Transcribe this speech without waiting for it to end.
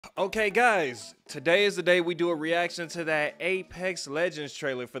Okay, guys, today is the day we do a reaction to that Apex Legends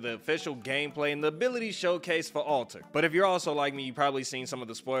trailer for the official gameplay and the ability showcase for Alter. But if you're also like me, you've probably seen some of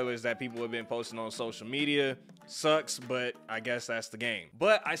the spoilers that people have been posting on social media. Sucks, but I guess that's the game.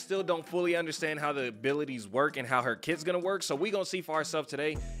 But I still don't fully understand how the abilities work and how her kit's gonna work, so we gonna see for ourselves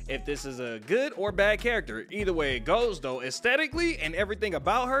today if this is a good or bad character. Either way it goes, though, aesthetically and everything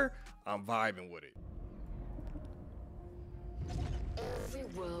about her, I'm vibing with it. Every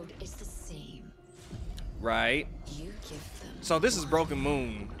world is the same. Right. You give them. So this is Broken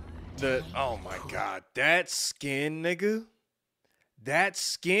Moon. Oh my god, that skin, nigga. That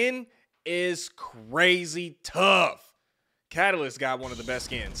skin is crazy tough. Catalyst got one of the best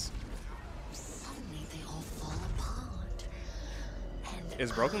skins. Suddenly they all fall apart. And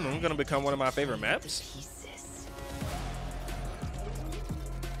Is Broken Moon gonna become one of my favorite maps? pieces.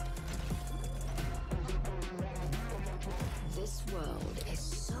 This world is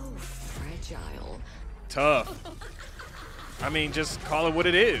so fragile. Tough. I mean, just call it what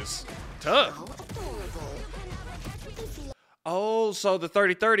it is. Tough. How adorable. Oh, so the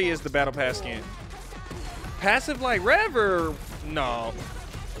 30/30 is the battle pass skin. Passive like Rev or no?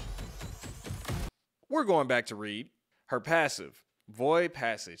 We're going back to Reed. Her passive, Void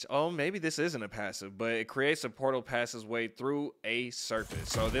Passage. Oh, maybe this isn't a passive, but it creates a portal passes way through a surface.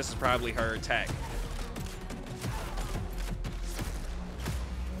 So this is probably her attack.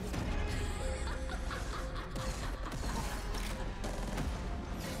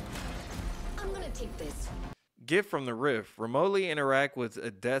 I'm gonna take this. Gift from the Rift. Remotely interact with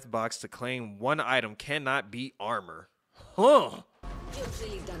a death box to claim one item. Cannot be armor. Huh. You're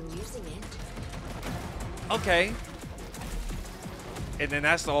clearly done using it. Okay. And then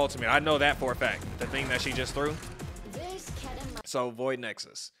that's the ultimate. I know that for a fact. The thing that she just threw. This cat and mouse. So Void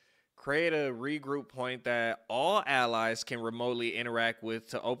Nexus. Create a regroup point that all allies can remotely interact with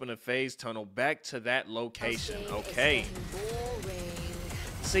to open a phase tunnel back to that location. Okay.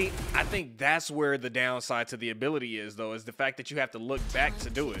 See, I think that's where the downside to the ability is, though, is the fact that you have to look back to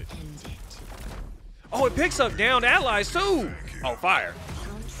do it. Oh, it picks up downed allies, too. Oh, fire.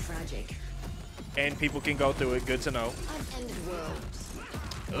 How tragic. And people can go through it. Good to know. I've ended worlds.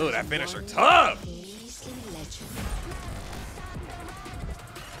 Oh, that finisher tough. Measly legend.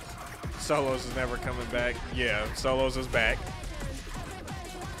 Solos is never coming back. Yeah, Solos is back.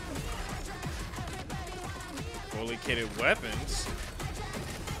 Fully kitted weapons.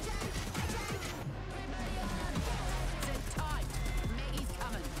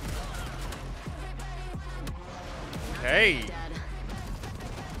 Hey,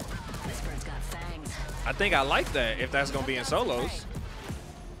 This bird's got fangs. I think I like that if that's gonna be in solos.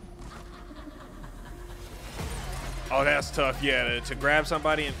 Oh, that's tough. Yeah, to grab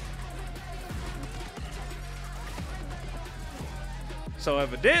somebody and so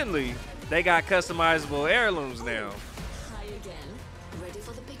evidently they got customizable heirlooms now. Hi again. Ready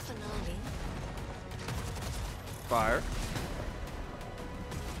for the big finale? Fire.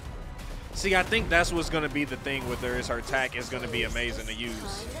 See, I think that's what's gonna be the thing with her is her attack is gonna be amazing to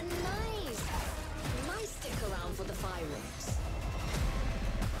use. Kinda nice. Might stick around for the fireworks.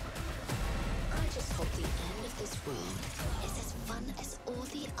 I just hope the end of this world is as fun as all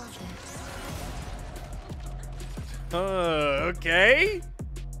the others. Okay.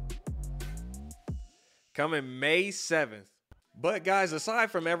 Coming May 7th. But guys, aside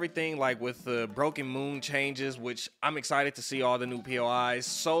from everything like with the Broken Moon changes, which I'm excited to see all the new POIs,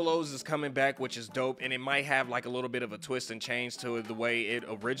 Solos is coming back, which is dope, and it might have like a little bit of a twist and change to it the way it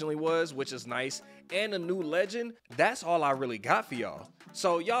originally was, which is nice, and a new legend. That's all I really got for y'all.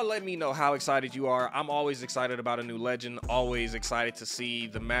 So y'all let me know how excited you are. I'm always excited about a new legend, always excited to see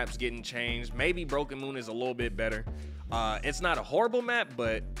the maps getting changed. Maybe Broken Moon is a little bit better. It's not a horrible map,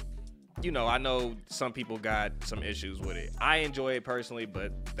 but you know, I know some people got some issues with it. I enjoy it personally,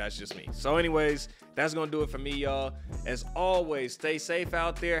 but that's just me. So anyways, that's gonna do it for me, y'all. As always, stay safe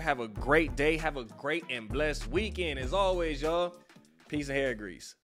out there. Have a great day. Have a great and blessed weekend. As always, y'all, peace and hair grease.